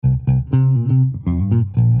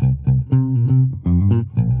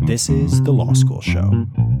This is The Law School Show.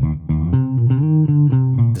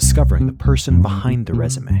 Discovering the person behind the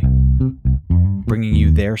resume. Bringing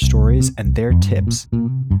you their stories and their tips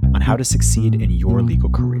on how to succeed in your legal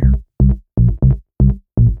career.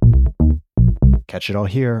 Catch it all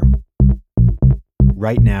here,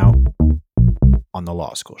 right now, on The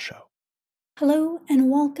Law School Show. Hello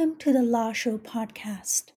and welcome to the Law Show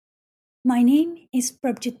podcast. My name is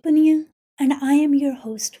Prabhjot Punnia and I am your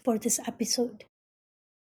host for this episode.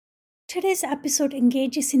 Today's episode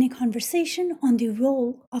engages in a conversation on the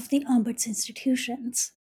role of the Ombuds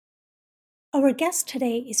Institutions. Our guest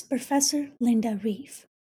today is Professor Linda Reif,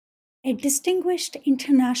 a distinguished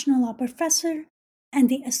international law professor and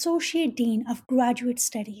the Associate Dean of Graduate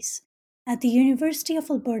Studies at the University of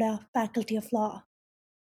Alberta Faculty of Law.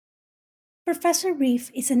 Professor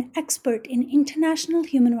Reif is an expert in international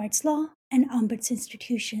human rights law and Ombuds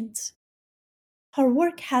institutions. Her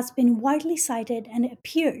work has been widely cited and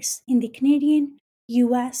appears in the Canadian,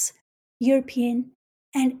 US, European,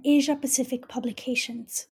 and Asia-Pacific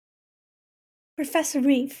publications. Professor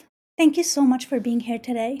Reif, thank you so much for being here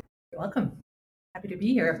today. You're welcome. Happy to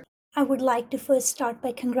be here. I would like to first start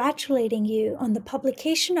by congratulating you on the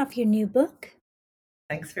publication of your new book.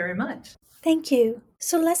 Thanks very much. Thank you.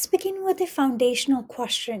 So let's begin with a foundational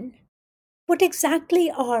question. What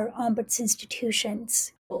exactly are Ombuds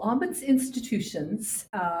institutions? Well, Ombuds institutions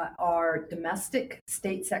are domestic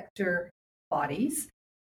state sector bodies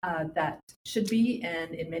that should be,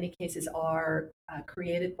 and in many cases are,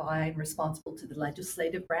 created by and responsible to the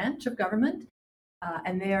legislative branch of government.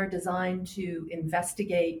 And they are designed to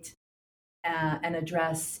investigate and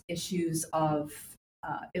address issues of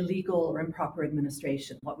illegal or improper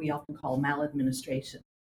administration, what we often call maladministration,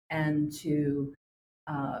 and to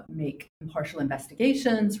make impartial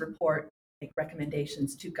investigations, make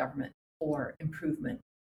recommendations to government for improvement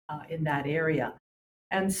in that area.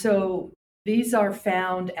 And so these are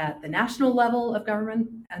found at the national level of government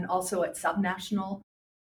and also at subnational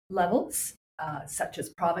levels, such as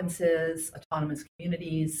provinces, autonomous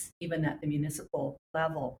communities, even at the municipal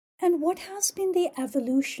level. And what has been the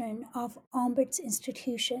evolution of Ombuds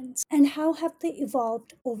institutions and how have they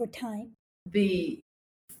evolved over time? The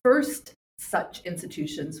first such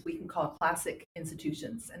institutions we can call classic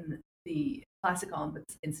institutions, and the classic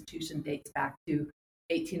Ombuds institution dates back to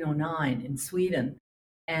 1809 in Sweden.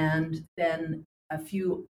 And then a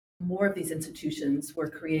few more of these institutions were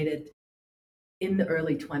created in the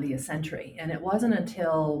early 20th century. And it wasn't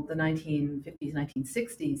until the 1950s,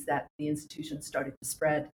 1960s that the institutions started to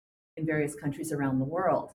spread in various countries around the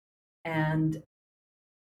world. And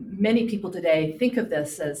many people today think of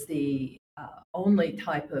this as the only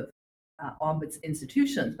type of Ombuds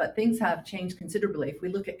institutions, but things have changed considerably. If we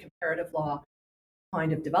look at comparative law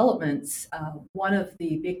kind of developments, one of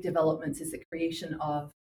the big developments is the creation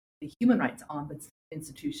of the Human Rights Ombuds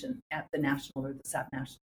Institution at the national or the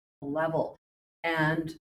subnational level.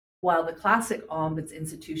 And while the classic Ombuds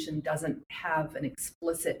Institution doesn't have an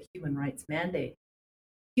explicit human rights mandate,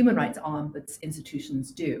 Human Rights Ombuds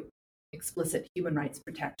Institutions do, explicit human rights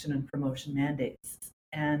protection and promotion mandates.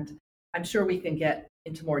 And I'm sure we can get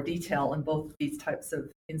into more detail on both of these types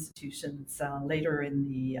of institutions later in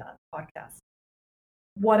the podcast.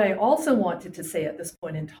 What I also wanted to say at this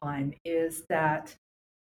point in time is that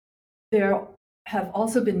there have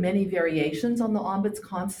also been many variations on the Ombuds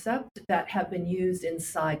concept that have been used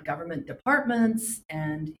inside government departments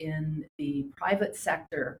and in the private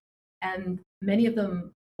sector. And many of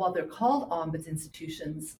them, while they're called Ombuds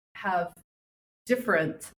institutions, have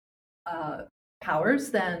different powers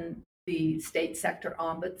than the state sector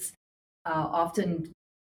ombuds, often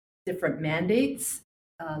different mandates,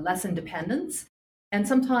 less independence, and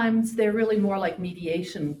sometimes they're really more like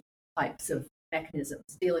mediation types of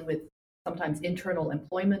mechanisms, dealing with sometimes internal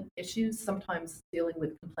employment issues, sometimes dealing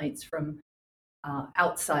with complaints from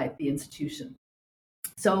outside the institution.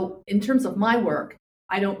 So in terms of my work,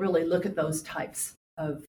 I don't really look at those types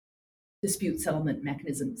of dispute settlement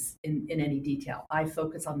mechanisms in any detail. I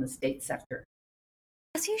focus on the state sector.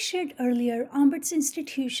 As you shared earlier, Ombuds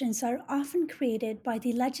institutions are often created by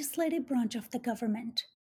the legislative branch of the government.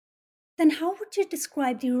 Then how would you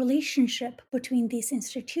describe the relationship between these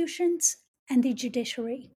institutions and the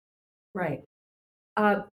judiciary? Right.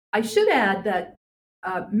 I should add that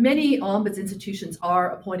many Ombuds institutions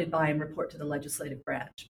are appointed by and report to the legislative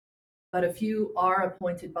branch, but a few are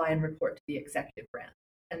appointed by and report to the executive branch.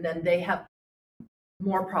 And then they have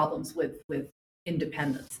more problems with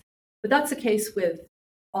independence. But that's the case with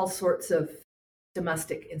all sorts of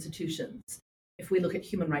domestic institutions. If we look at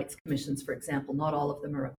human rights commissions, for example, not all of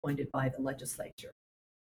them are appointed by the legislature.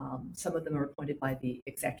 Some of them are appointed by the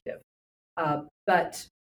executive. But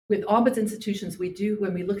with ombuds institutions,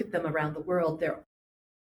 when we look at them around the world, the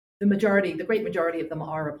great majority of them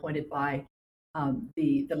are appointed by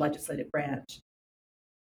the legislative branch.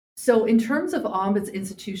 So in terms of ombuds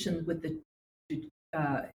institutions with the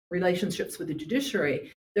relationships with the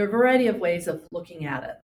judiciary, there are a variety of ways of looking at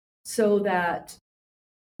it, so that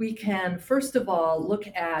we can, first of all, look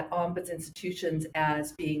at ombuds institutions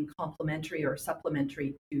as being complementary or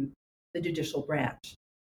supplementary to the judicial branch.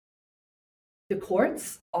 The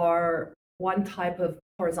courts are one type of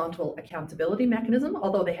horizontal accountability mechanism,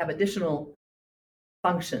 although they have additional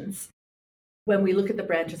functions. When we look at the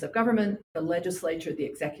branches of government, the legislature, the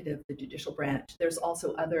executive, the judicial branch, there's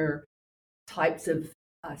also other types of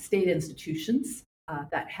state institutions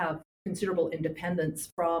that have considerable independence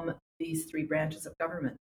from these three branches of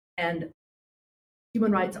government. And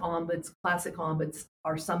human rights ombuds, classic ombuds,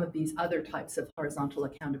 are some of these other types of horizontal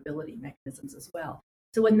accountability mechanisms as well.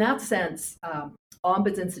 So in that sense,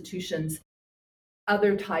 ombuds institutions,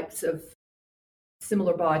 other types of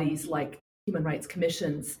similar bodies like human rights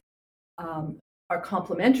commissions, are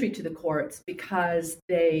complementary to the courts because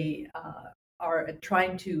they are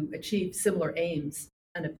trying to achieve similar aims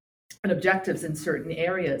and objectives in certain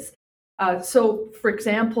areas. So, for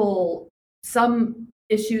example, some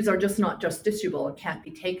issues are just not justiciable and can't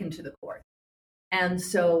be taken to the court. And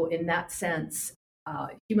so, in that sense,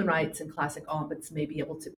 human rights and classic ombuds may be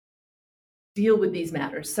able to deal with these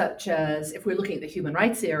matters, such as if we're looking at the human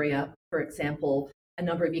rights area, for example, a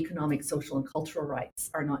number of economic, social, and cultural rights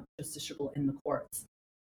are not justiciable in the courts.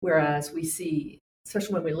 Whereas we see,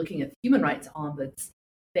 especially when we're looking at human rights ombuds,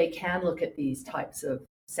 they can look at these types of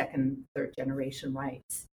second, third generation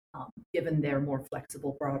rights, given their more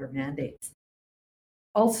flexible, broader mandates.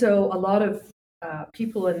 Also, a lot of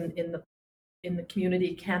people in the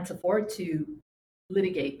community can't afford to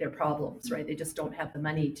litigate their problems, right? They just don't have the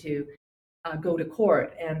money to go to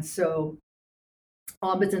court. And so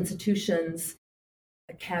ombuds institutions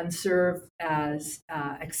can serve as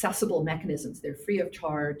accessible mechanisms. They're free of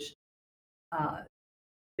charge.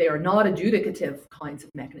 They are not adjudicative kinds of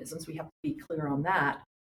mechanisms. We have to be clear on that.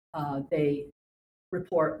 They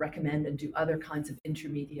report, recommend, and do other kinds of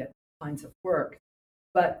intermediate kinds of work.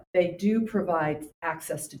 But they do provide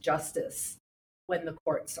access to justice when the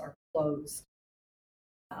courts are closed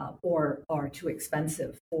or are too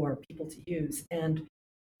expensive for people to use. And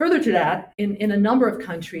further to that, in a number of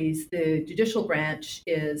countries, the judicial branch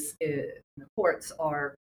the courts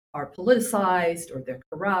are politicized, or they're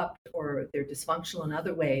corrupt, or they're dysfunctional in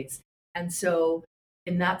other ways. And so,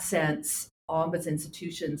 in that sense, ombuds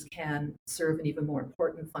institutions can serve an even more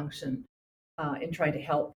important function in trying to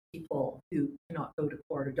help people who cannot go to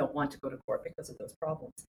court or don't want to go to court because of those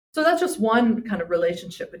problems. So that's just one kind of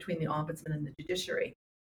relationship between the ombudsman and the judiciary.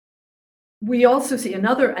 We also see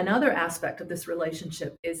another aspect of this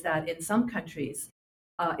relationship is that in some countries,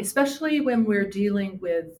 especially when we're dealing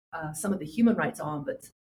with some of the human rights ombuds,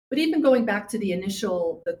 but even going back to the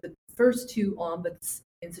first two ombuds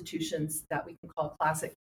institutions that we can call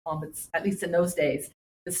classic ombuds, at least in those days,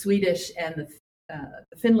 the Swedish and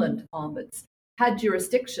the Finland ombuds, had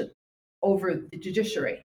jurisdiction over the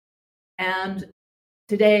judiciary. And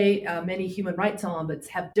today, many human rights ombuds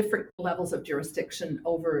have different levels of jurisdiction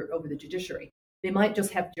over the judiciary. They might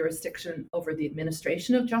just have jurisdiction over the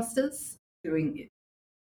administration of justice, being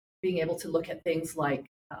able to look at things like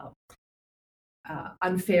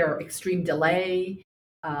unfair extreme delay,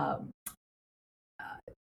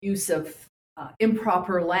 use of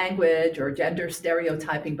improper language or gender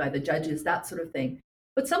stereotyping by the judges, that sort of thing.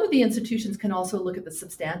 But some of the institutions can also look at the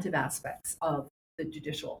substantive aspects of the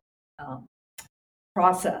judicial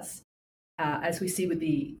process, as we see with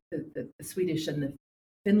the Swedish and the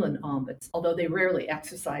Finland ombuds, although they rarely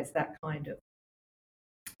exercise that kind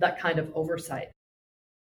of oversight.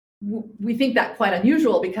 We think that quite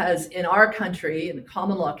unusual because in our country, in the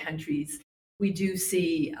common law countries, we do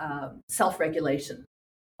see self-regulation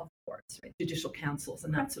of courts, right? Judicial councils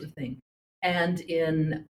and that sort of thing. And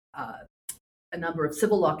in a number of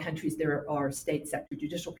civil law countries, there are state sector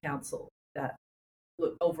judicial councils that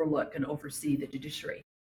overlook and oversee the judiciary.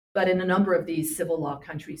 But in a number of these civil law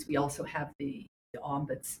countries, we also have the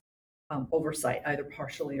ombuds oversight, either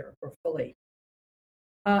partially or fully.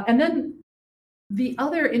 And then the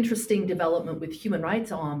other interesting development with human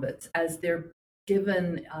rights ombuds, as they're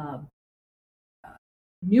given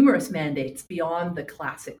numerous mandates beyond the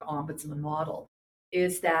classic ombudsman model,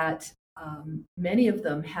 is that many of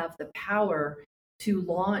them have the power to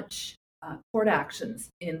launch court actions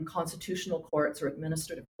in constitutional courts or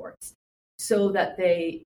administrative courts, so that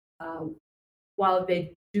they, while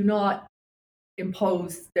they do not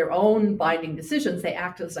impose their own binding decisions, they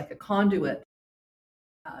act as like a conduit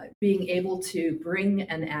being able to bring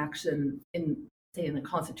an action in, say, in a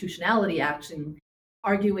constitutionality action,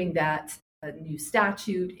 arguing that a new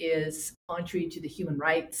statute is contrary to the human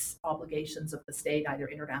rights obligations of the state, either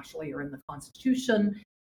internationally or in the Constitution,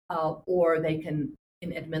 or they can,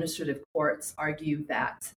 in administrative courts, argue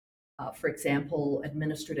that, for example,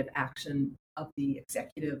 administrative action of the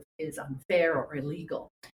executive is unfair or illegal,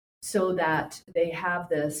 so that they have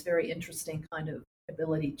this very interesting kind of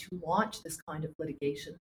ability to launch this kind of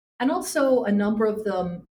litigation. And also, a number of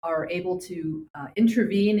them are able to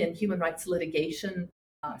intervene in human rights litigation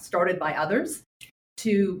started by others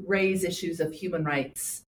to raise issues of human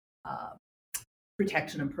rights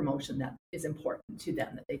protection and promotion that is important to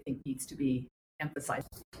them, that they think needs to be emphasized.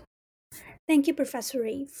 Thank you, Professor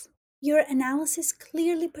Reif. Your analysis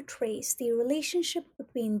clearly portrays the relationship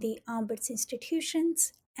between the Ombuds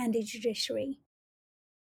institutions and the judiciary.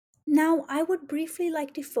 Now, I would briefly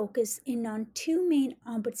like to focus in on two main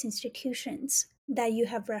Ombuds institutions that you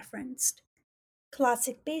have referenced: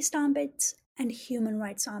 classic-based ombuds and human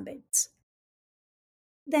rights ombuds.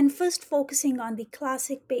 Then first focusing on the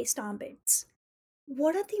classic-based ombuds.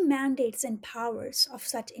 What are the mandates and powers of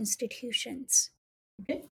such institutions?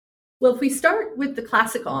 Okay. Well, if we start with the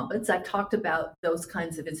classic ombuds, I've talked about those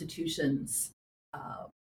kinds of institutions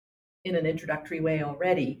in an introductory way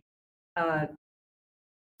already.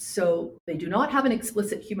 So they do not have an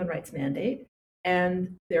explicit human rights mandate,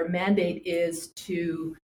 and their mandate is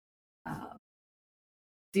to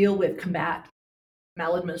deal with, combat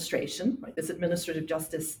maladministration, right, this administrative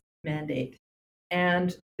justice mandate.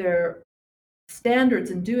 And their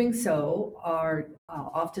standards in doing so are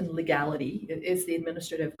often legality. Is the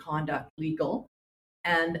administrative conduct legal?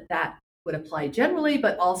 And that would apply generally,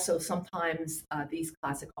 but also sometimes these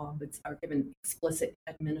classic ombuds are given explicit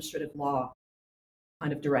administrative law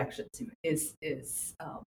kind of directions.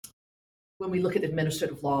 When we look at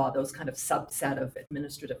administrative law, those kind of subset of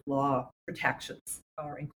administrative law protections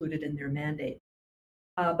are included in their mandate.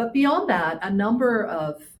 But beyond that, a number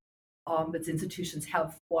of Ombuds institutions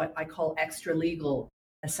have what I call extra legal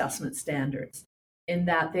assessment standards, in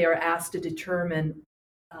that they are asked to determine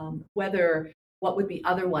whether what would be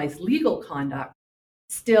otherwise legal conduct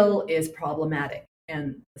still is problematic.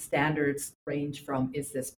 And the standards range from,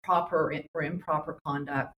 is this proper or improper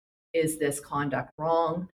conduct? Is this conduct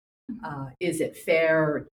wrong? Is it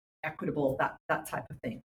fair, equitable, that type of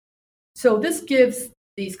thing. So this gives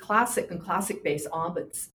these classic and classic-based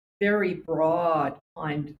ombuds very broad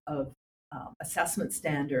kind of assessment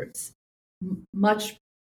standards, much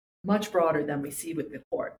broader than we see with the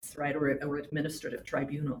courts, right, or administrative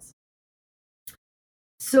tribunals.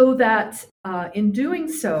 So that in doing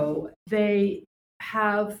so, they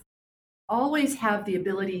always have the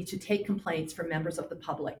ability to take complaints from members of the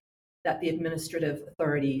public that the administrative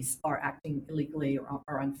authorities are acting illegally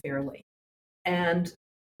or unfairly. And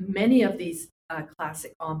many of these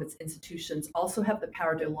classic ombuds institutions also have the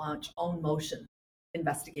power to launch own motion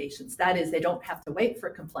investigations. That is, they don't have to wait for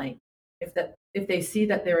a complaint. If they see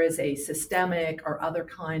that there is a systemic or other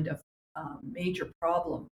kind of major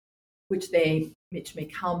problem, which may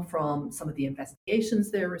come from some of the investigations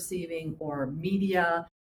they're receiving or media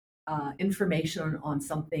information on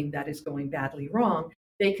something that is going badly wrong,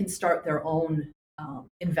 they can start their own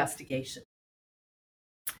investigation.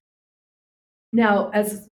 Now,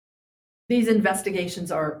 as these investigations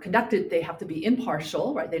are conducted, they have to be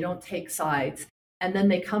impartial, right? They don't take sides. And then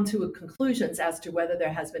they come to conclusions as to whether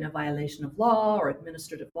there has been a violation of law or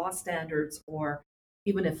administrative law standards, or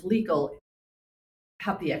even if legal,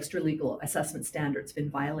 have the extra legal assessment standards been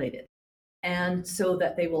violated. And so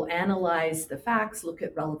that they will analyze the facts, look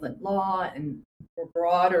at relevant law and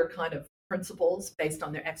broader kind of principles based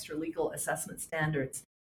on their extra legal assessment standards.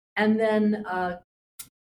 And then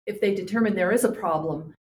if they determine there is a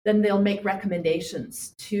problem, then they'll make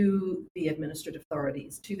recommendations to the administrative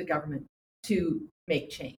authorities, to the government, to make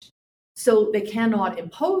change. So they cannot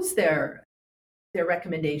impose their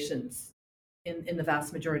recommendations in the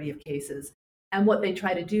vast majority of cases. And what they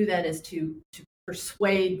try to do then is to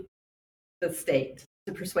persuade the state,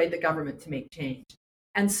 to persuade the government to make change.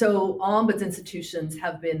 And so ombuds institutions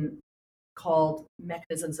have been called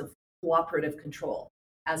mechanisms of cooperative control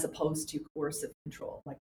as opposed to coercive control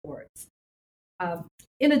like the courts.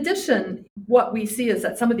 In addition, what we see is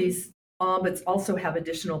that some of these ombuds also have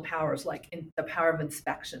additional powers, like the power of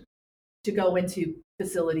inspection, to go into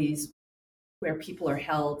facilities where people are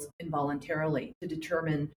held involuntarily to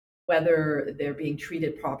determine whether they're being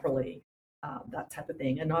treated properly, that type of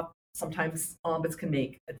thing. And sometimes ombuds can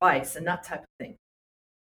make advice and that type of thing.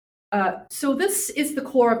 So this is the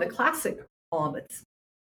core of the classic ombuds.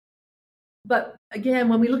 But again,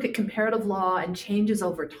 when we look at comparative law and changes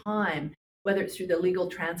over time, whether it's through the legal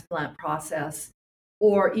transplant process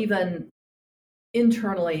or even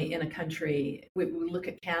internally in a country, we look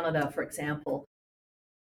at Canada, for example,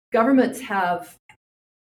 governments have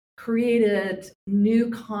created new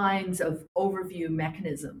kinds of overview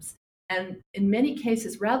mechanisms. And in many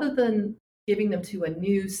cases, rather than giving them to a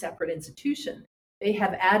new separate institution, they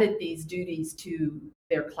have added these duties to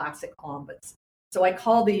their classic ombuds. So I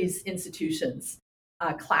call these institutions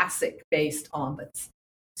classic-based ombuds.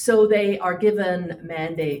 So they are given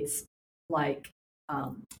mandates like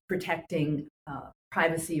protecting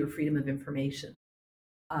privacy or freedom of information,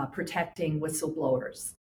 protecting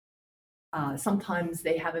whistleblowers. Sometimes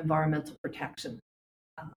they have environmental protection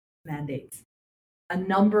mandates. A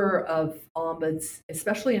number of ombuds,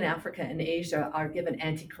 especially in Africa and Asia, are given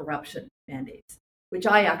anti-corruption mandates, which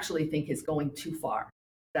I actually think is going too far.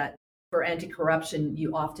 That for anti-corruption,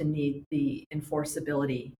 you often need the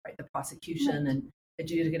enforceability, right, the prosecution and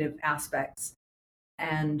adjudicative aspects.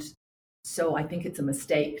 And so I think it's a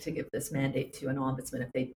mistake to give this mandate to an ombudsman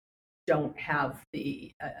if they don't have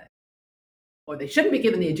the or they shouldn't be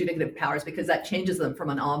given the adjudicative powers, because that changes them from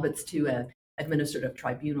an ombuds to an administrative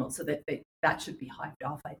tribunal. So that should be hived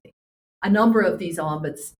off, I think. A number of these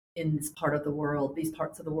ombuds in these parts of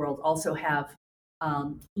the world also have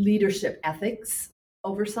leadership ethics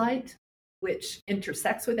oversight, which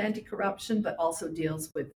intersects with anti-corruption, but also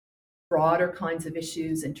deals with broader kinds of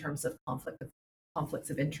issues in terms of conflicts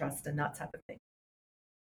of interest and that type of thing.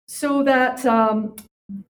 So that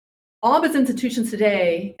ombuds institutions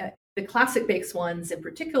today, the classic-based ones in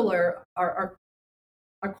particular, are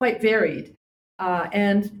quite varied.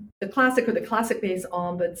 And the classic-based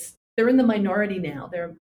ombuds, they're in the minority now.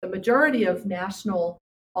 The majority of national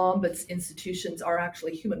ombuds institutions are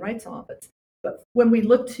actually human rights ombuds. But when we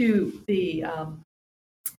look to the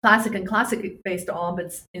classic-based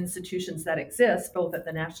ombuds institutions that exist, both at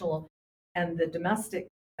the national and the domestic,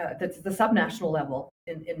 the subnational level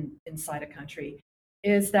inside a country,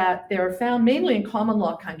 is that they're found mainly in common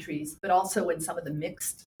law countries, but also in some of the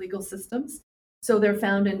mixed legal systems. So they're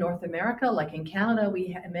found in North America, like in Canada,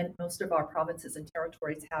 most of our provinces and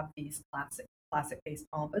territories have these classic-based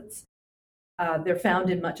ombuds. They're found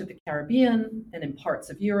in much of the Caribbean and in parts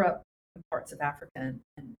of Europe and parts of Africa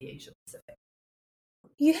and the Asia Pacific.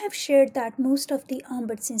 You have shared that most of the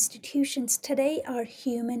Ombuds institutions today are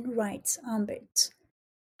human rights ombuds.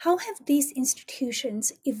 How have these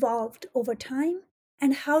institutions evolved over time,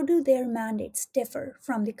 and how do their mandates differ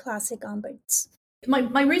from the classic ombuds?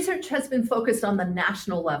 My research has been focused on the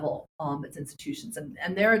national level ombuds institutions,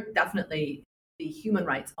 and they're definitely the human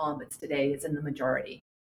rights ombuds today is in the majority.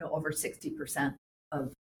 Over 60%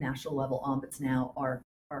 of national level ombuds now are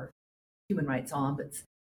human rights ombuds.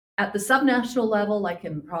 At the subnational level, like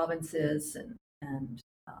in provinces and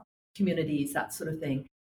communities, that sort of thing,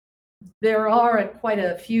 there are quite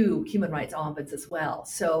a few human rights ombuds as well.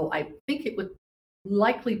 So I think it would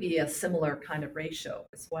likely be a similar kind of ratio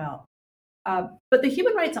as well. But the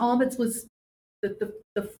human rights ombuds was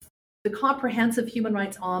the comprehensive human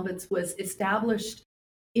rights ombuds was established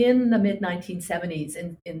in the mid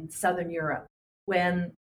 1970s in Southern Europe,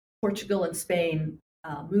 when Portugal and Spain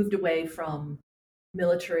moved away from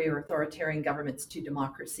military or authoritarian governments to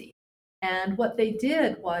democracy. And what they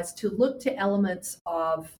did was to look to elements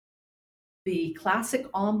of the classic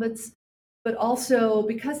ombuds, but also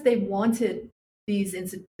because they wanted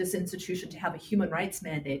this institution to have a human rights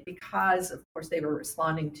mandate, because of course they were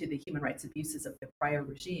responding to the human rights abuses of the prior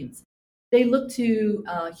regimes. They looked to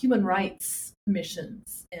human rights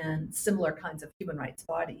commissions and similar kinds of human rights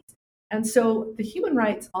bodies. And so the Human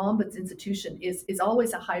Rights Ombuds institution is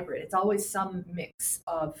always a hybrid. It's always some mix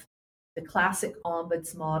of the classic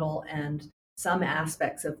ombuds model and some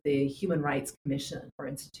aspects of the Human Rights Commission or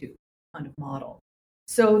Institute kind of model.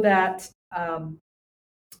 So that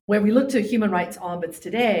when we look to human rights ombuds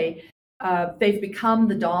today, they've become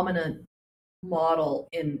the dominant model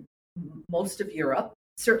in most of Europe,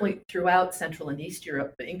 certainly throughout Central and East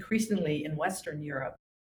Europe, but increasingly in Western Europe.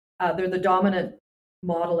 They're the dominant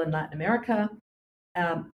model in Latin America,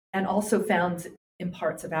 and also found in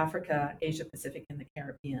parts of Africa, Asia Pacific, and the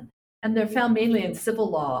Caribbean. And they're found mainly in civil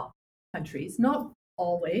law countries, not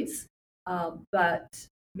always, but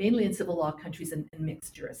mainly in civil law countries and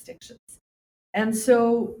mixed jurisdictions. And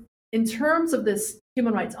so in terms of this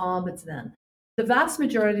human rights ombuds then, the vast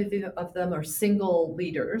majority of them are single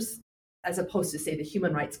leaders, as opposed to, say, the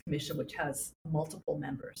Human Rights Commission, which has multiple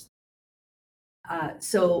members.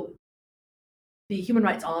 So the Human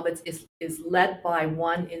Rights Ombuds is led by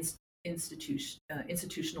one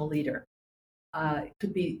institutional leader. It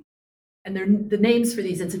could be and the names for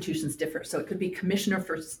these institutions differ. So it could be Commissioner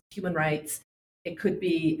for Human Rights, it could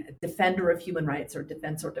be Defender of Human Rights or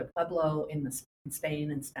Defensor del Pueblo in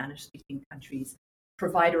Spain and Spanish-speaking countries,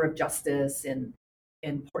 Provider of Justice in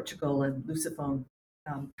Portugal and Lusophone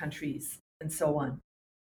countries, and so on.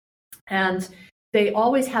 And they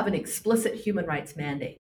always have an explicit human rights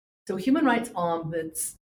mandate. So human rights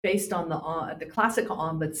ombuds, based on the classic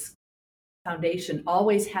ombuds foundation,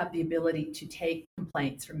 always have the ability to take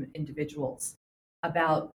complaints from individuals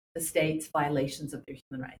about the state's violations of their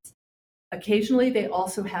human rights. Occasionally, they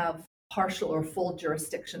also have partial or full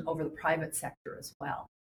jurisdiction over the private sector as well,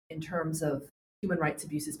 in terms of human rights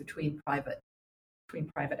abuses between private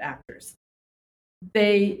actors.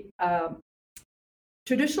 They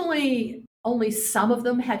traditionally, only some of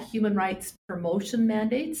them had human rights promotion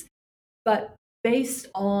mandates, but based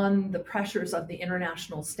on the pressures of the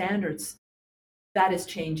international standards, that is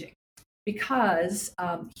changing, because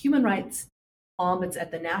human rights ombuds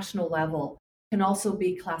at the national level can also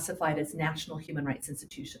be classified as national human rights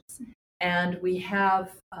institutions. And we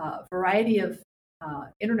have a variety of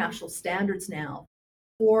international standards now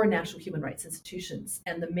for national human rights institutions.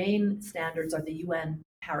 And the main standards are the UN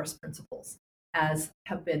Paris Principles, as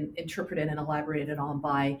have been interpreted and elaborated on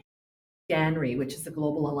by GANRI, which is the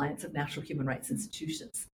Global Alliance of National Human Rights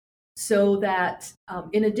Institutions. So that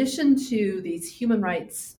in addition to these human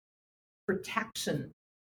rights protection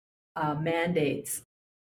mandates,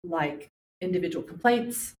 like individual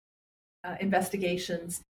complaints,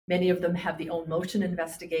 investigations, many of them have the own motion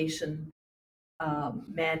investigation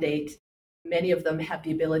mandate. Many of them have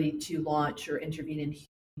the ability to launch or intervene in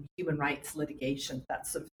human rights litigation, that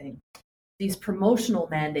sort of thing. These promotional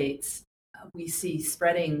mandates we see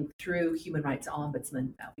spreading through human rights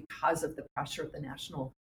ombudsmen because of the pressure of the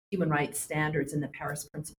national human rights standards and the Paris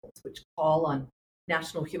Principles, which call on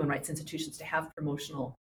national human rights institutions to have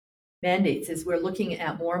promotional mandates. Is we're looking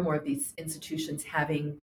at more and more of these institutions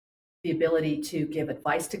having the ability to give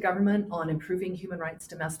advice to government on improving human rights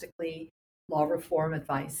domestically, law reform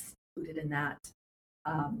advice included in that,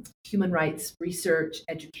 human rights research,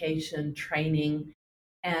 education, training,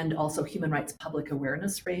 and also human rights public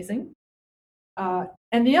awareness raising.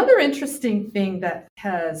 And the other interesting thing that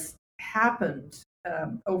has happened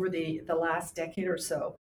over the last decade or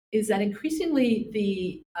so is that increasingly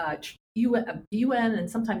the UN and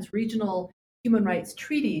sometimes regional human rights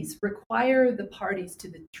treaties require the parties to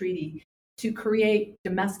the treaty to create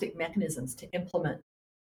domestic mechanisms to implement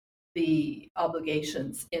the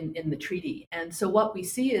obligations in the treaty. And so what we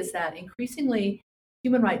see is that increasingly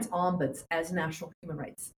human rights ombuds as national human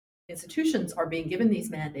rights institutions are being given these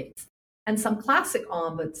mandates. And some classic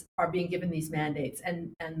ombuds are being given these mandates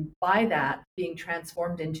and by that being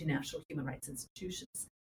transformed into national human rights institutions.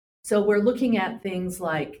 So we're looking at things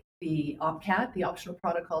like the OPCAT, the Optional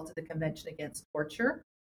Protocol to the Convention Against Torture,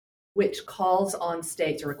 which calls on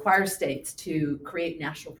states or requires states to create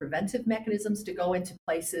national preventive mechanisms to go into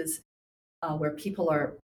places where people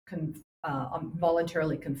are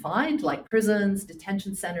voluntarily confined, like prisons,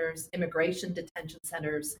 detention centers, immigration detention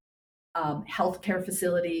centers, healthcare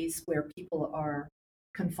facilities where people are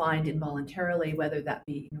confined involuntarily, whether that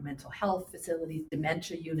be mental health facilities,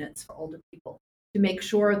 dementia units for older people, to make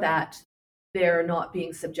sure that they're not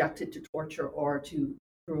being subjected to torture or to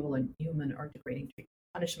cruel, inhuman, or degrading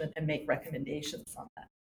punishment, and make recommendations on that.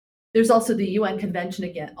 There's also the UN Convention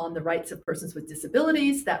again on the Rights of Persons with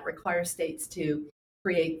Disabilities that requires states to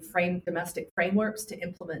create domestic frameworks to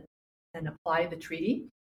implement and apply the treaty.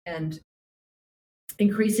 And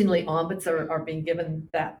increasingly, ombuds are being given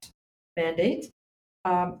that mandate.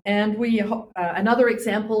 And another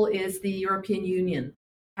example is the European Union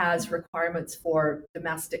has requirements for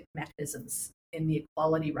domestic mechanisms in the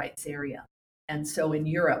equality rights area. And so in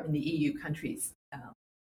Europe, in the EU countries,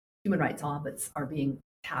 human rights ombuds are being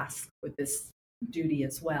tasked with this duty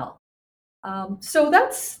as well. So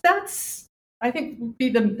that's I think would be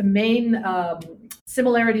the main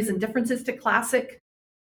similarities and differences to classic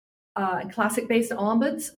based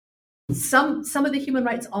ombuds. Some of the human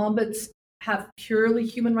rights ombuds have purely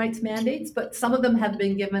human rights mandates, but some of them have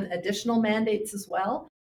been given additional mandates as well.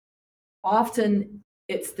 Often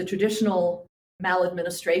it's the traditional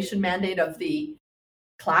maladministration mandate of the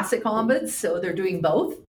classic ombuds, so they're doing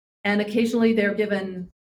both. And occasionally they're given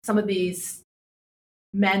some of these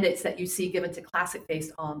mandates that you see given to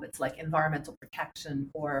classic-based ombuds, like environmental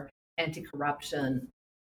protection or anti-corruption,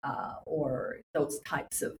 or those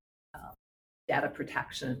types of data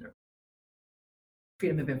protection or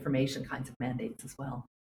freedom of information kinds of mandates as well.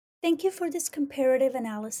 Thank you for this comparative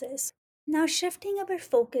analysis. Now shifting our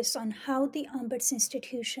focus on how the Ombuds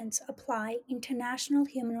institutions apply international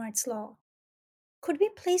human rights law. Could we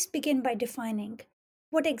please begin by defining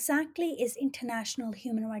what exactly is international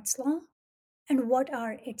human rights law and what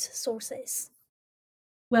are its sources?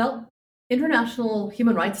 Well, international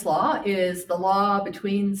human rights law is the law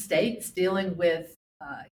between states dealing with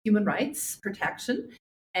human rights protection.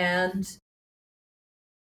 And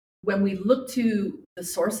when we look to the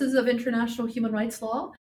sources of international human rights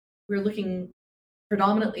law, we're looking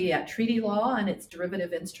predominantly at treaty law and its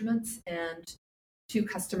derivative instruments and to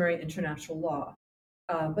customary international law.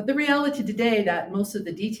 But the reality today that most of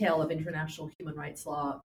the detail of international human rights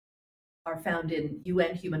law are found in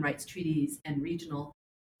UN human rights treaties and regional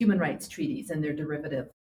human rights treaties and their derivative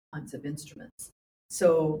kinds of instruments.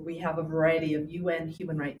 So we have a variety of UN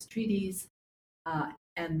human rights treaties,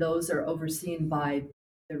 and those are overseen by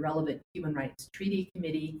the relevant Human Rights Treaty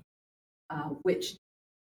Committee, which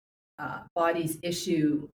bodies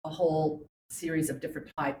issue a whole series of different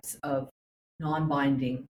types of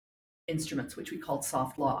non-binding instruments, which we call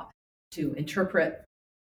soft law, to interpret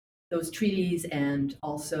those treaties and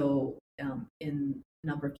also, in a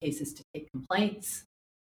number of cases, to take complaints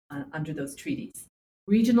under those treaties.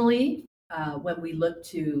 Regionally, when we look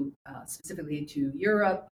to specifically to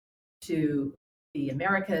Europe, to the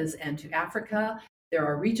Americas, and to Africa, there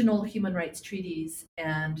are regional human rights treaties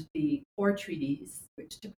and the core treaties,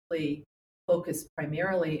 which typically focus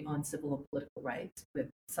primarily on civil and political rights, with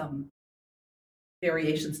some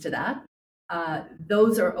variations to that.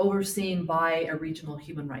 Those are overseen by a regional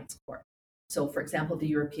human rights court. So, for example, the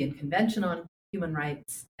European Convention on Human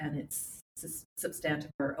Rights and its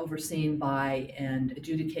substantive are overseen by and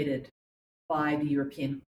adjudicated by the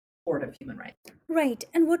European Court of Human Rights. Right,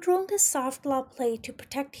 and what role does soft law play to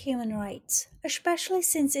protect human rights, especially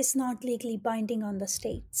since it's not legally binding on the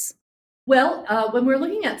states? Well, when we're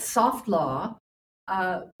looking at soft law,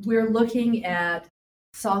 we're looking at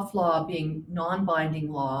soft law being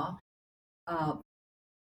non-binding law,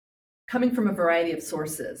 coming from a variety of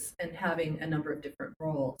sources and having a number of different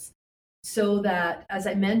roles. So that, as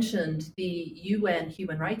I mentioned, the UN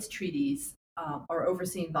human rights treaties are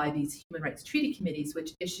overseen by these human rights treaty committees,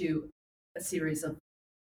 which issue a series of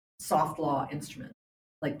soft law instruments,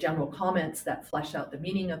 like general comments that flesh out the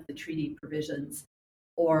meaning of the treaty provisions,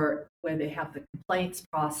 or where they have the complaints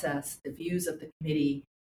process, the views of the committee,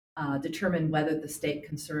 determine whether the state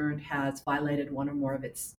concerned has violated one or more of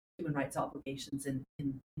its human rights obligations in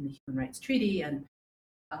the human rights treaty, and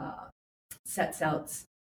sets out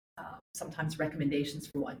sometimes recommendations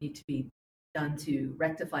for what need to be done to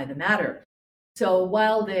rectify the matter. So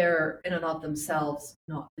while they're in and of themselves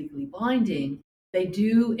not legally binding, they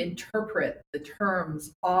do interpret the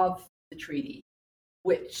terms of the treaty,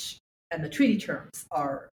 and the treaty terms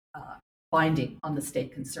are binding on the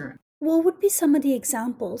state concerned. What would be some of the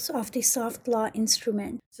examples of the soft law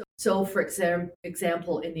instrument? So for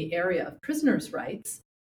example, in the area of prisoners' rights,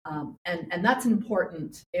 and that's an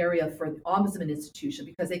important area for the Ombudsman Institution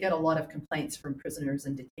because they get a lot of complaints from prisoners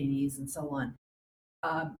and detainees and so on.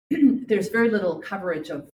 There's very little coverage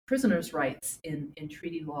of prisoners' rights in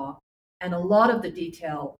treaty law, and a lot of the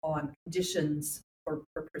detail on conditions for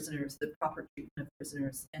prisoners, the proper treatment of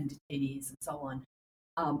prisoners and detainees and so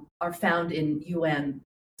on, are found in UN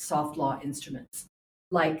soft law instruments,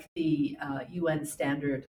 like the UN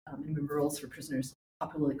standard minimum rules for prisoners,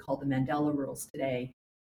 popularly called the Mandela Rules today,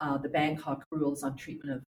 the Bangkok Rules on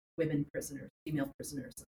treatment of women prisoners, female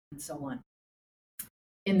prisoners, and so on.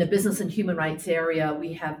 In the business and human rights area,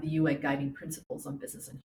 we have the UN Guiding Principles on Business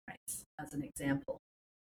and Human Rights as an example.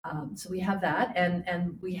 So we have that,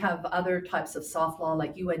 and we have other types of soft law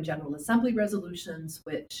like UN General Assembly resolutions,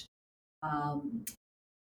 which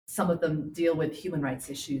some of them deal with human rights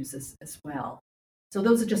issues as well. So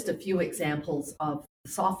those are just a few examples of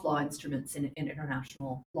soft law instruments in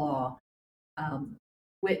international law,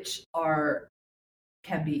 which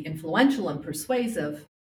can be influential and persuasive,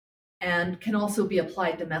 and can also be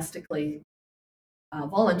applied domestically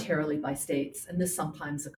voluntarily by states. And this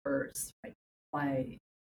sometimes occurs by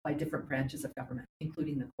different branches of government,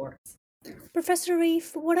 including the courts. Professor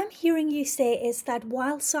Reif, what I'm hearing you say is that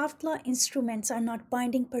while soft law instruments are not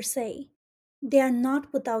binding per se, they are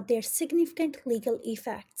not without their significant legal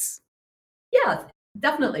effects. Yeah,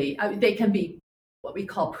 definitely. They can be what we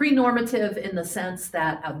call pre-normative in the sense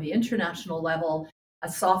that on the international level, a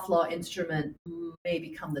soft law instrument may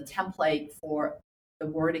become the template for the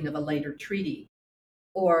wording of a later treaty,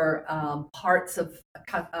 or parts of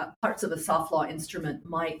a soft law instrument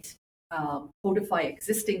might codify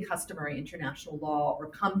existing customary international law or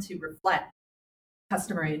come to reflect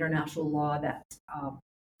customary international law that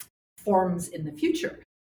forms in the future.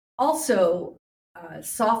 Also,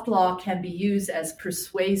 soft law can be used as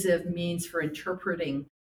persuasive means for interpreting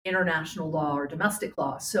international law or domestic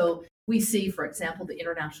law. So we see, for example, the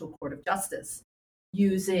International Court of Justice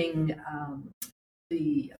using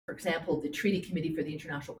for example, the Treaty Committee for the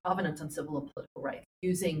International Covenant on Civil and Political Rights,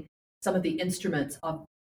 using some of the instruments of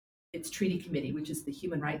its treaty committee, which is the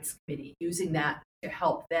Human Rights Committee, using that to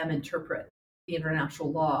help them interpret the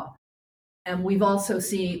international law. And we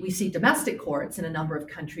see domestic courts in a number of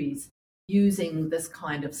countries using this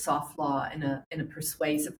kind of soft law in a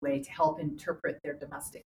persuasive way to help interpret their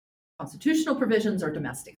domestic constitutional provisions or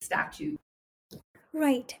domestic statute.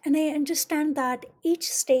 Right, and I understand that each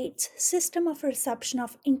state's system of reception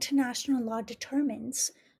of international law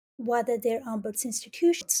determines whether their ombuds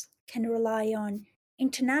institutions can rely on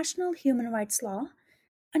international human rights law,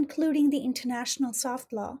 including the international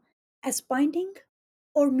soft law, as binding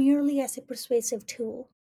or merely as a persuasive tool.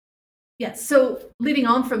 Yes, so leading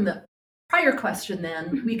on from the prior question,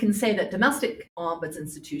 then, we can say that domestic ombuds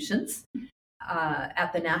institutions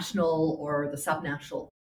at the national or the subnational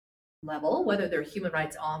level, whether they're human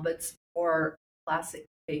rights ombuds or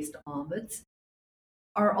classic-based ombuds,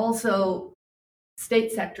 are also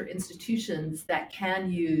state sector institutions that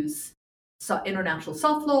can use international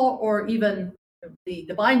soft law or even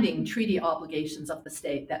the binding treaty obligations of the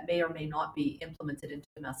state that may or may not be implemented into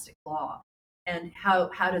domestic law. And how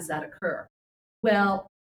does that occur? Well,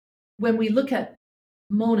 when we look at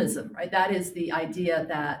monism, right, that is the idea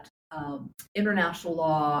that international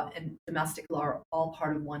law and domestic law are all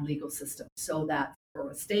part of one legal system, so that for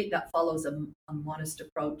a state that follows a monist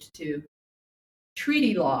approach to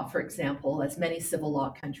treaty law, for example, as many civil law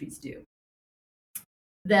countries do,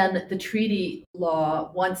 then the treaty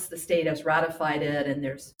law, once the state has ratified it and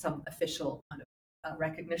there's some official kind of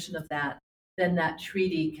recognition of that, then that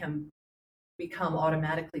treaty can become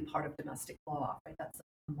automatically part of domestic law, right? That's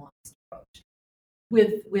a monist approach.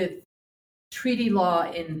 With treaty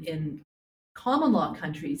law in common law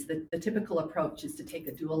countries, the typical approach is to take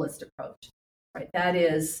a dualist approach, right? That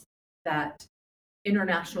is that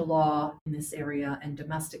international law in this area and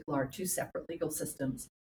domestic law are two separate legal systems.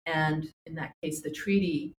 And in that case, the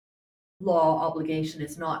treaty law obligation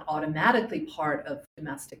is not automatically part of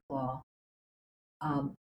domestic law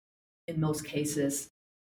in most cases,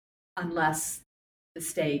 unless the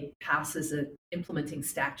state passes an implementing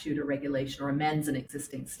statute or regulation or amends an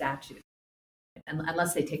existing statute, and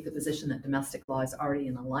unless they take the position that domestic law is already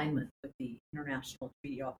in alignment with the international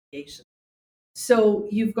treaty obligation. So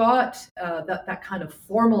you've got that kind of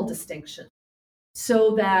formal distinction,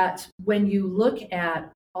 so that when you look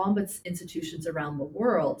at ombuds institutions around the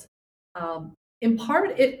world, in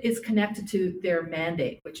part it is connected to their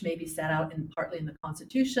mandate, which may be set out partly in the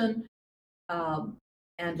Constitution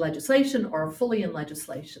and legislation, or fully in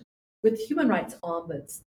legislation. With human rights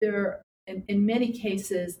ombuds, in many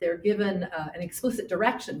cases, they're given an explicit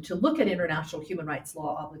direction to look at international human rights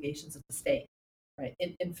law obligations of the state, right,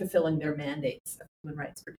 in fulfilling their mandates of human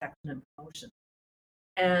rights protection and promotion.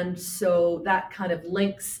 And so that kind of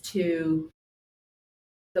links to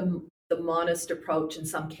the monist approach in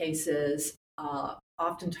some cases.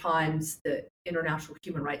 Oftentimes, the international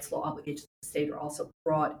human rights law obligations of the state are also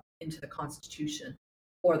brought into the Constitution,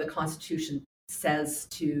 or the Constitution says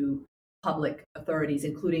to public authorities,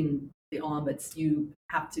 including the ombuds, you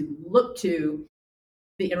have to look to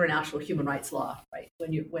the international human rights law, right,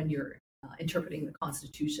 when you're interpreting the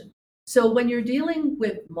Constitution. So when you're dealing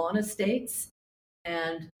with monostates,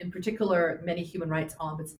 and in particular many human rights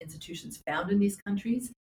ombuds institutions found in these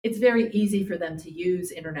countries, it's very easy for them to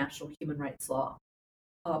use international human rights law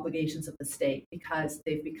obligations of the state because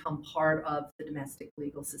they've become part of the domestic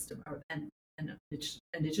legal system, and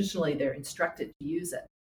additionally they're instructed to use it.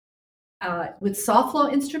 With soft law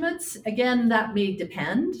instruments, again, that may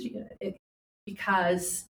depend,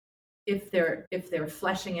 because if they're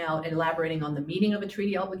fleshing out and elaborating on the meaning of a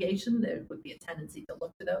treaty obligation, there would be a tendency to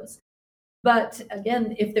look to those. But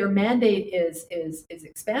again, if their mandate is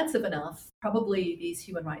expansive enough, probably these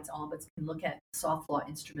human rights ombuds can look at soft law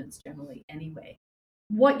instruments generally anyway.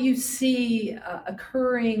 What you see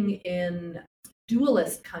occurring in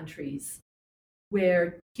dualist countries,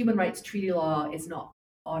 where human rights treaty law is not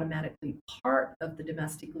automatically part of the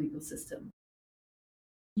domestic legal system,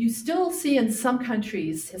 you still see in some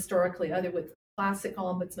countries historically, either with classic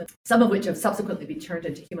ombudsmen, some of which have subsequently been turned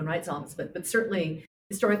into human rights ombudsmen, but certainly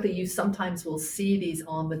historically you sometimes will see these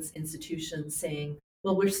ombuds institutions saying,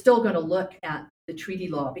 well, we're still going to look at the treaty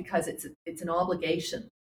law because it's an obligation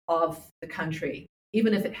of the country,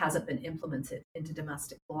 even if it hasn't been implemented into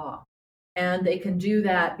domestic law. And they can do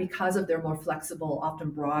that because of their more flexible,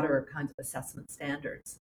 often broader kinds of assessment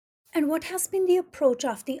standards. And what has been the approach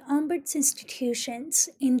of the ombuds institutions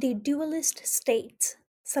in the dualist states,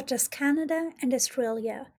 such as Canada and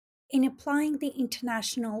Australia, in applying the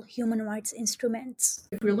international human rights instruments?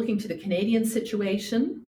 If we're looking to the Canadian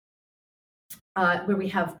situation, where we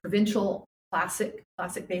have provincial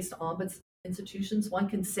classic-based ombuds institutions, one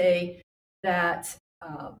can say that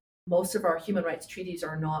most of our human rights treaties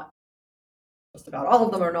are not, just about all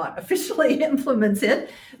of them are not officially implemented,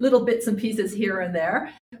 little bits and pieces here and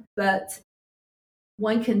there, but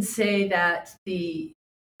one can say that the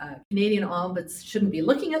Canadian ombuds shouldn't be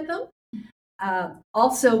looking at them.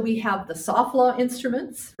 Also, we have the soft law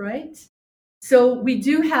instruments, right? So we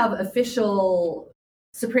do have official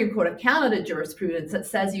Supreme Court of Canada jurisprudence that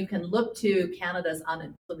says you can look to Canada's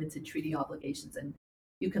unimplemented treaty obligations and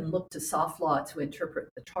you can look to soft law to interpret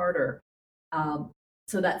the Charter.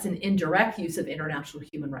 So that's an indirect use of international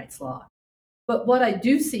human rights law. But what I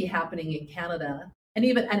do see happening in Canada, and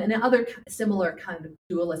even in other similar kind of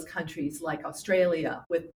dualist countries like Australia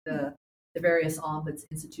with the various ombuds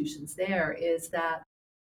institutions there, is that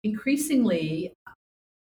increasingly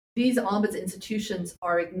these ombuds institutions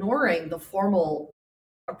are ignoring the formal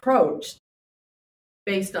approach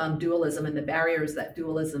based on dualism and the barriers that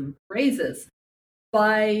dualism raises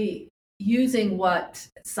by using what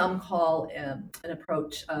some call an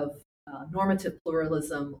approach of normative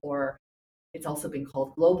pluralism, or it's also been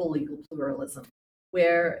called global legal pluralism,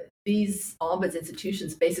 where these ombuds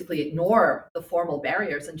institutions basically ignore the formal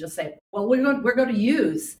barriers and just say, well, we're going to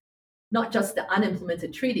use not just the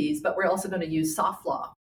unimplemented treaties, but we're also going to use soft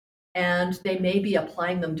law. And they may be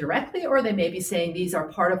applying them directly, or they may be saying these are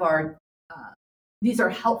part of our, these are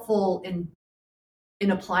helpful in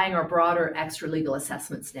applying our broader extra legal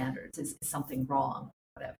assessment standards. Is something wrong?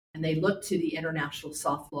 Whatever. And they look to the international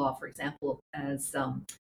soft law, for example, as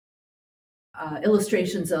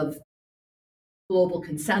illustrations of global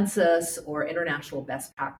consensus or international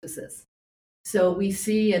best practices. So we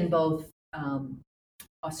see in both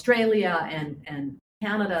Australia and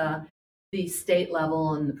Canada, the state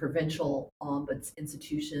level and the provincial ombuds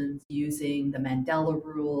institutions using the Mandela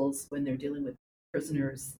rules when they're dealing with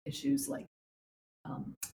prisoners' issues like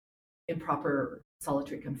improper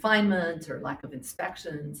solitary confinement or lack of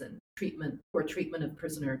inspections and poor treatment of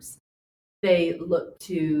prisoners. They look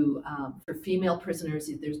to, for female prisoners,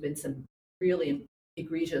 there's been some really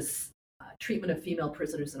egregious treatment of female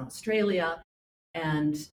prisoners in Australia.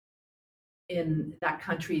 And in that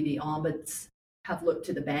country, the ombuds have looked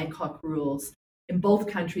to the Bangkok rules. In both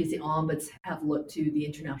countries, the ombuds have looked to the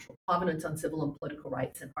International Covenant on Civil and Political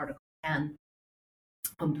Rights and Article 10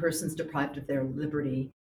 on persons deprived of their liberty,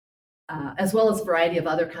 as well as a variety of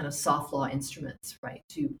other kind of soft law instruments, right,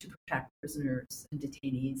 to protect prisoners and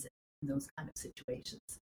detainees in those kind of situations.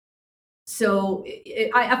 So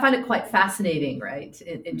I find it quite fascinating, right,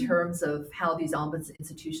 in terms of how these ombuds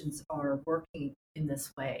institutions are working in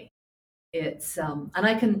this way. It's and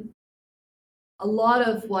a lot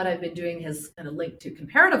of what I've been doing has kind of linked to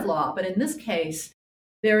comparative law, but in this case,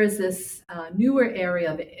 there is this newer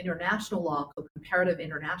area of international law called comparative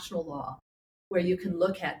international law, where you can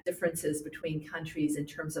look at differences between countries in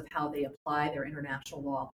terms of how they apply their international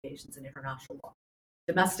law obligations and international law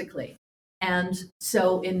domestically. And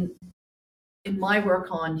so in my work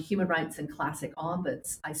on human rights and classic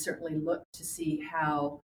ombuds, I certainly look to see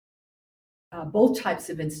how both types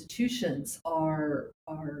of institutions are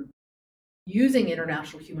using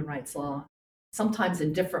international human rights law, sometimes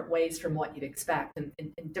in different ways from what you'd expect, and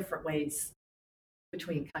in different ways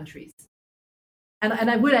between countries.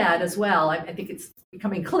 And I would add as well, I think it's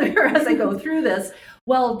becoming clear as I go through this,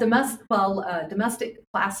 domestic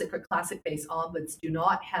classic or classic-based ombuds do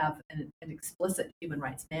not have an explicit human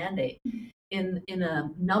rights mandate in a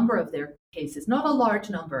number of their cases, not a large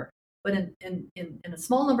number, but in a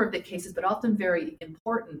small number of the cases, but often very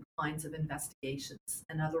important kinds of investigations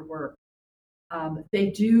and other work.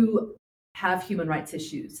 They do have human rights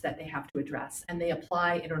issues that they have to address, and they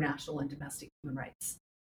apply international and domestic human rights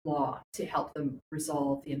law to help them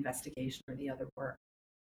resolve the investigation or the other work.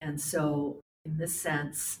 And so in this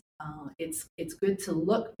sense, it's good to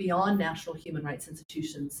look beyond national human rights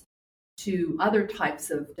institutions to other types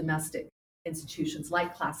of domestic institutions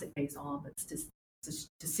like classic-based ombuds to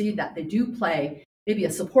see that they do play maybe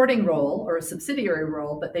a supporting role or a subsidiary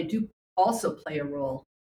role, but they do also play a role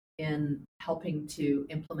in helping to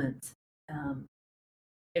implement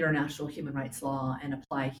international human rights law and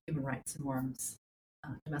apply human rights norms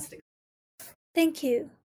domestically. Thank you.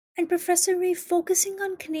 And Professor Reif, focusing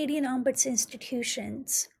on Canadian Ombuds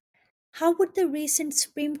institutions, how would the recent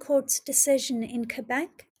Supreme Court's decision in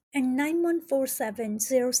Quebec and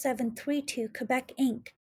 91470732 Quebec Inc.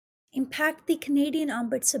 impact the Canadian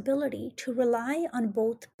Ombuds' ability to rely on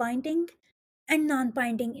both binding and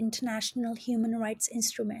non-binding international human rights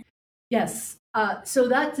instrument? Yes. So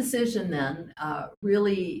that decision then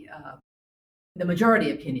really, the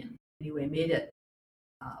majority opinion anyway, made it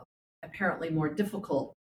apparently more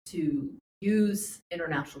difficult to use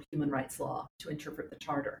international human rights law to interpret the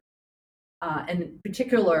Charter. And in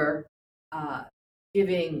particular,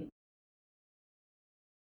 giving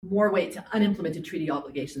more weight to unimplemented treaty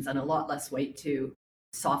obligations and a lot less weight to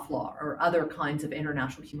soft law or other kinds of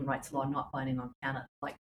international human rights law not binding on Canada,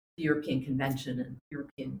 like the European Convention and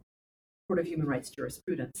European Court of Human Rights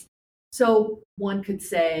jurisprudence. So one could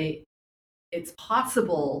say it's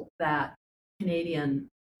possible that Canadian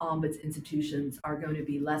ombuds institutions are going to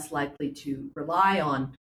be less likely to rely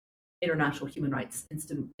on international human rights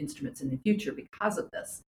instruments in the future because of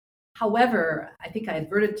this. However, I think I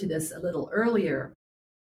adverted to this a little earlier,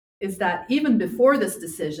 is that even before this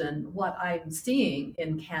decision, what I'm seeing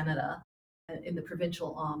in Canada, in the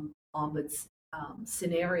provincial ombuds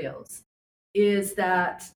scenarios, is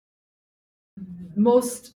that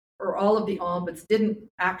most or all of the ombuds didn't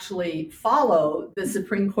actually follow the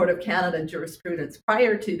Supreme Court of Canada jurisprudence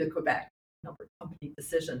prior to the Quebec number company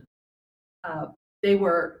decision. They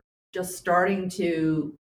were just starting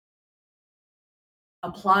to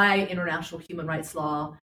apply international human rights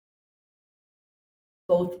law,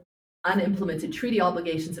 both unimplemented treaty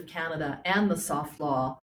obligations of Canada and the soft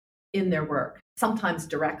law, in their work, sometimes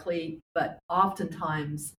directly, but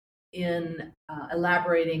oftentimes in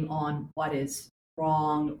elaborating on what is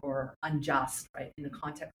wrong or unjust, right, in the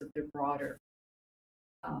context of their broader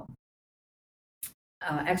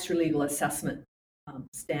extra-legal assessment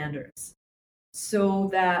standards. So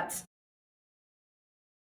that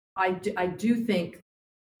I do think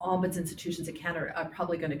ombuds institutions in Canada are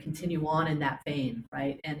probably going to continue on in that vein,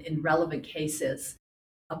 right, and in relevant cases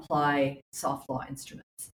apply soft law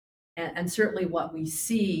instruments. And certainly what we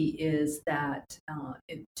see is that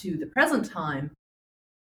to the present time,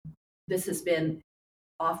 this has been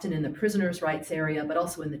often in the prisoners' rights area, but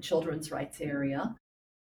also in the children's rights area.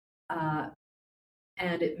 And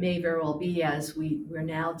it may very well be, as we're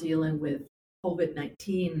now dealing with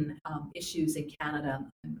COVID-19 issues in Canada,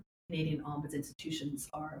 and Canadian ombuds institutions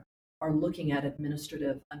are looking at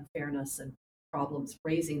administrative unfairness and problems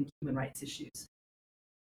raising human rights issues.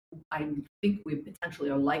 I think we potentially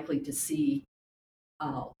are likely to see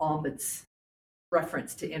ombuds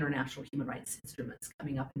reference to international human rights instruments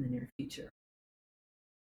coming up in the near future.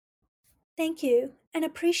 Thank you, and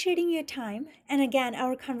appreciating your time. And again,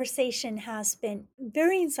 our conversation has been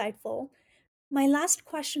very insightful. My last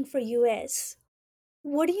question for you is,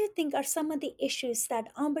 what do you think are some of the issues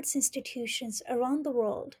that ombuds institutions around the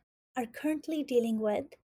world are currently dealing with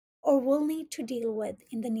or will need to deal with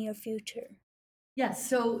in the near future? Yes,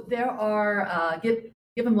 so there are,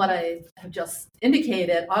 given what I have just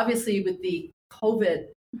indicated, obviously with the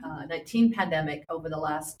COVID-19 pandemic over the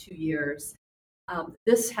last 2 years,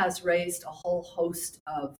 this has raised a whole host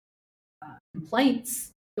of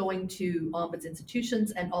complaints going to ombuds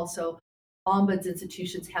institutions, and also ombuds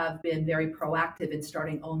institutions have been very proactive in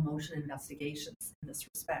starting own motion investigations in this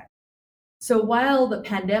respect. So while the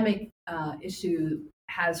pandemic issue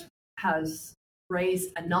has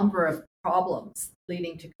raised a number of problems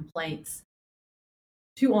leading to complaints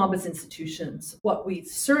to ombuds institutions, what we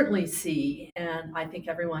certainly see, and I think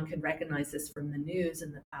everyone can recognize this from the news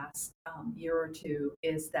in the past year or two,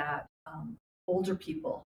 is that older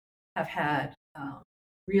people have had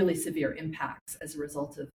really severe impacts as a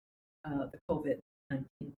result of the COVID-19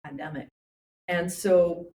 pandemic. And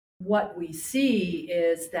so what we see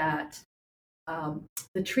is that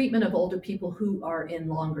the treatment of older people who are in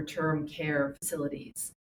longer term care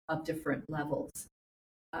facilities of different levels.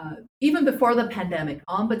 Even before the pandemic,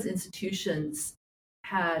 ombuds institutions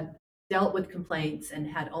had dealt with complaints and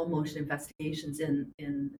had own motion investigations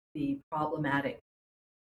in the problematic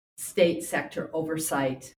state sector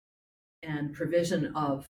oversight and provision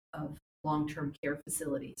of long-term care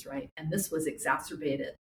facilities, right? And this was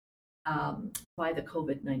exacerbated by the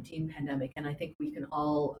COVID-19 pandemic. And I think we can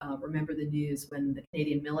all remember the news when the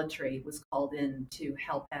Canadian military was called in to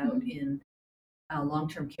help out in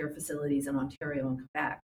long-term care facilities in Ontario and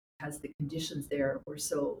Quebec, because the conditions there were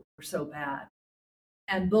so bad.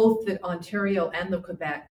 And both the Ontario and the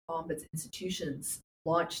Quebec ombuds institutions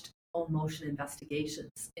launched own motion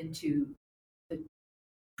investigations into the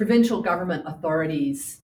provincial government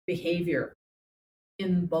authorities' behavior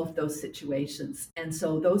in both those situations. And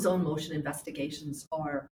so those own motion investigations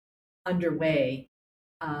are underway,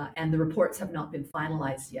 and the reports have not been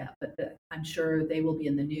finalized yet, but I'm sure they will be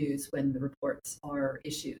in the news when the reports are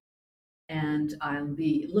issued. And I'll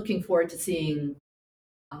be looking forward to seeing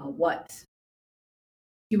what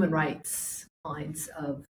human rights kinds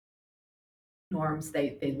of norms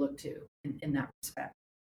they look to in that respect.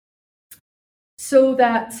 So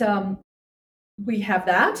that we have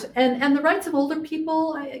that. And the rights of older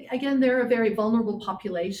people, again, they're a very vulnerable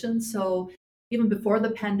population. So even before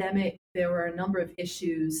the pandemic, there were a number of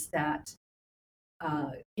issues that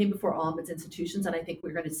came before Ombuds institutions, and I think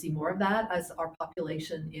we're going to see more of that as our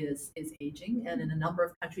population is aging. And in a number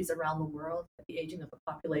of countries around the world, the aging of the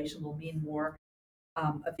population will mean more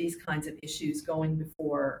of these kinds of issues going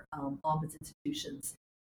before Ombuds institutions,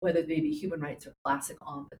 whether they be human rights or classic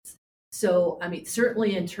ombuds. So, I mean,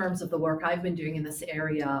 certainly in terms of the work I've been doing in this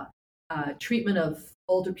area, treatment of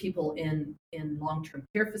older people in long-term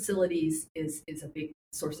care facilities is a big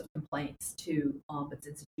source of complaints to Ombuds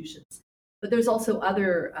institutions. But there's also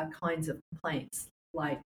other kinds of complaints,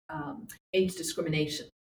 like age discrimination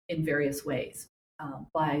in various ways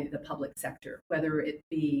by the public sector, whether it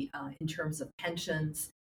be in terms of pensions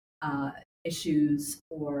issues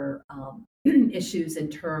or issues in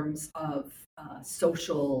terms of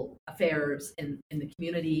social affairs in the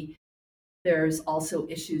community. There's also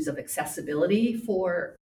issues of accessibility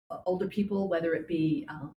for older people, whether it be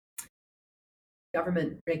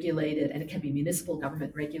government regulated, and it can be municipal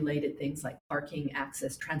government regulated things like parking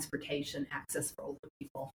access, transportation access for older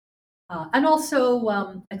people. And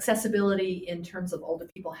also accessibility in terms of older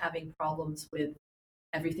people having problems with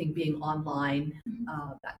everything being online,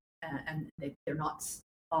 and they're not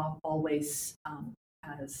always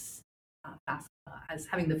as fast as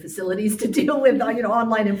having the facilities to deal with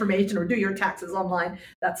online information or do your taxes online,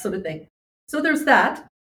 that sort of thing. So there's that.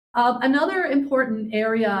 Another important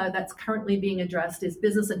area that's currently being addressed is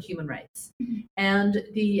business and human rights. And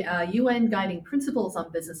the UN Guiding Principles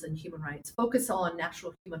on Business and Human Rights focus on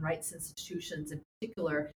national human rights institutions in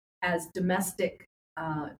particular as domestic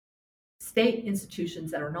state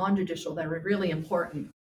institutions that are non-judicial, that are really important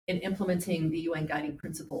in implementing the UN Guiding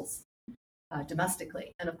Principles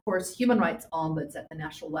domestically. And of course, human rights ombuds at the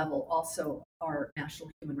national level also are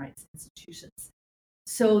national human rights institutions,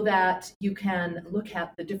 so that you can look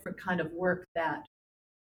at the different kind of work that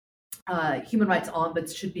human rights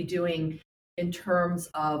ombuds should be doing in terms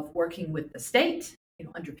of working with the state,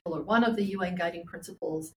 under Pillar 1 of the UN Guiding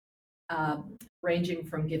Principles, ranging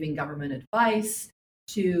from giving government advice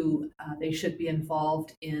to they should be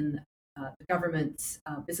involved in the government's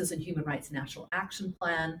Business and Human Rights National Action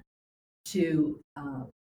Plan, to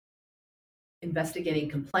investigating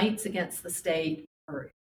complaints against the state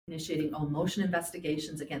or initiating own motion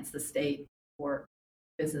investigations against the state for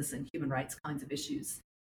business and human rights kinds of issues,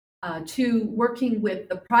 to working with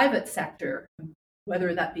the private sector,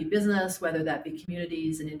 whether that be business, whether that be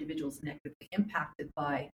communities and individuals negatively impacted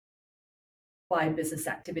by business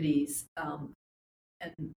activities,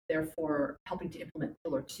 and therefore helping to implement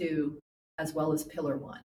Pillar 2 as well as Pillar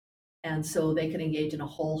 1. And so they can engage in a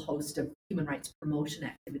whole host of human rights promotion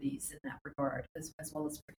activities in that regard, as well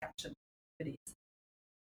as protection activities.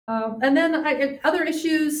 And then other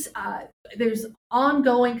issues, there's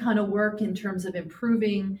ongoing kind of work in terms of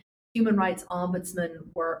improving human rights ombudsman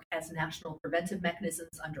work as national preventive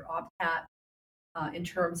mechanisms under OBCAT, in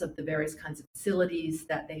terms of the various kinds of facilities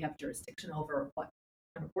that they have jurisdiction over, what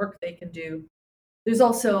kind of work they can do. There's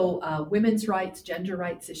also women's rights, gender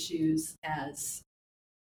rights issues, as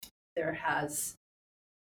there has,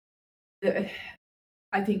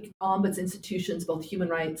 I think ombuds institutions, both human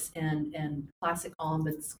rights and classic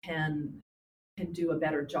ombuds, can do a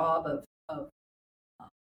better job of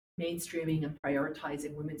mainstreaming and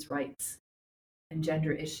prioritizing women's rights and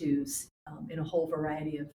gender issues in a whole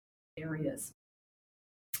variety of areas.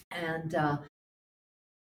 And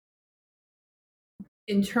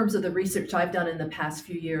in terms of the research I've done in the past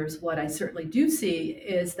few years, what I certainly do see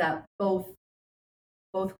is that both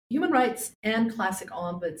human rights and classic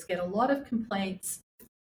ombuds get a lot of complaints,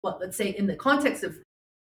 well, let's say in the context of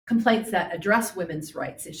complaints that address women's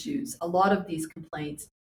rights issues, a lot of these complaints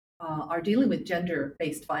are dealing with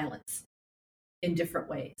gender-based violence in different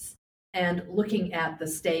ways and looking at the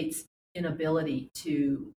state's inability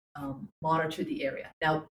to monitor the area.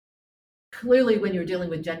 Now, clearly when you're dealing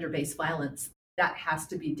with gender-based violence, that has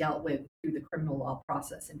to be dealt with through the criminal law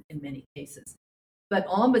process in many cases. But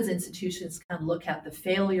ombuds institutions can look at the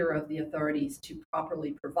failure of the authorities to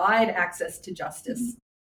properly provide access to justice,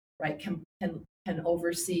 right? Can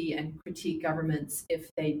oversee and critique governments if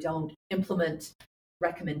they don't implement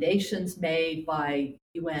recommendations made by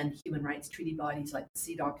UN human rights treaty bodies like the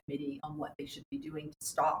CEDAW Committee on what they should be doing to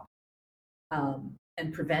stop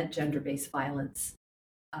and prevent gender-based violence,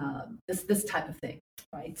 this type of thing,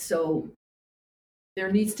 right? So there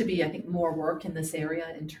needs to be, I think, more work in this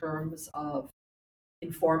area in terms of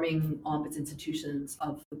informing Ombuds institutions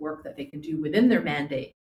of the work that they can do within their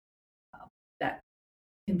mandate that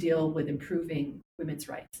can deal with improving women's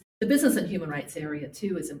rights. The business and human rights area,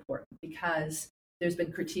 too, is important because there's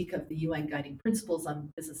been critique of the UN guiding principles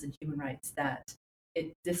on business and human rights that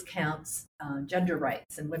it discounts gender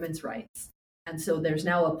rights and women's rights. And so there's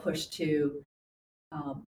now a push to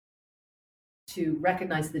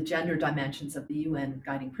recognize the gender dimensions of the UN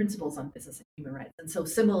guiding principles on business and human rights. And so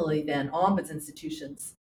similarly, then, ombuds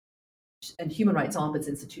institutions and human rights ombuds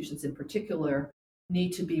institutions in particular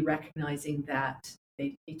need to be recognizing that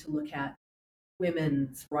they need to look at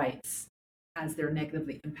women's rights as they're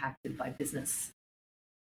negatively impacted by business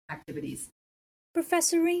activities.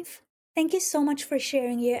 Professor Reif, thank you so much for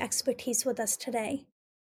sharing your expertise with us today.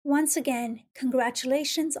 Once again,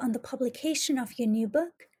 congratulations on the publication of your new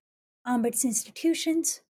book, Ombuds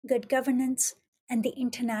Institutions, Good Governance, and the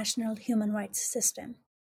International Human Rights System.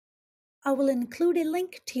 I will include a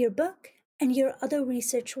link to your book and your other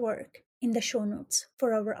research work in the show notes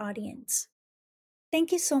for our audience.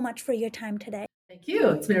 Thank you so much for your time today. Thank you.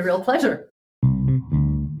 It's been a real pleasure.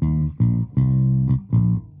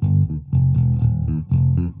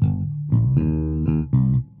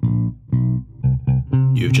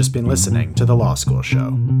 You've just been listening to The Law School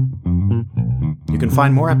Show. You can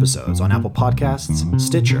find more episodes on Apple Podcasts,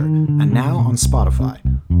 Stitcher, and now on Spotify,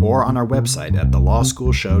 or on our website at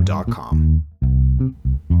thelawschoolshow.com.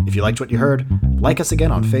 If you liked what you heard, like us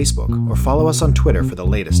again on Facebook or follow us on Twitter for the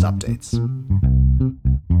latest updates.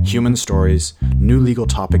 Human stories, new legal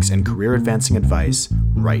topics, and career-advancing advice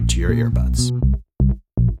right to your earbuds.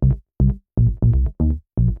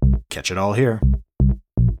 Catch it all here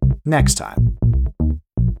next time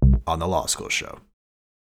on The Law School Show.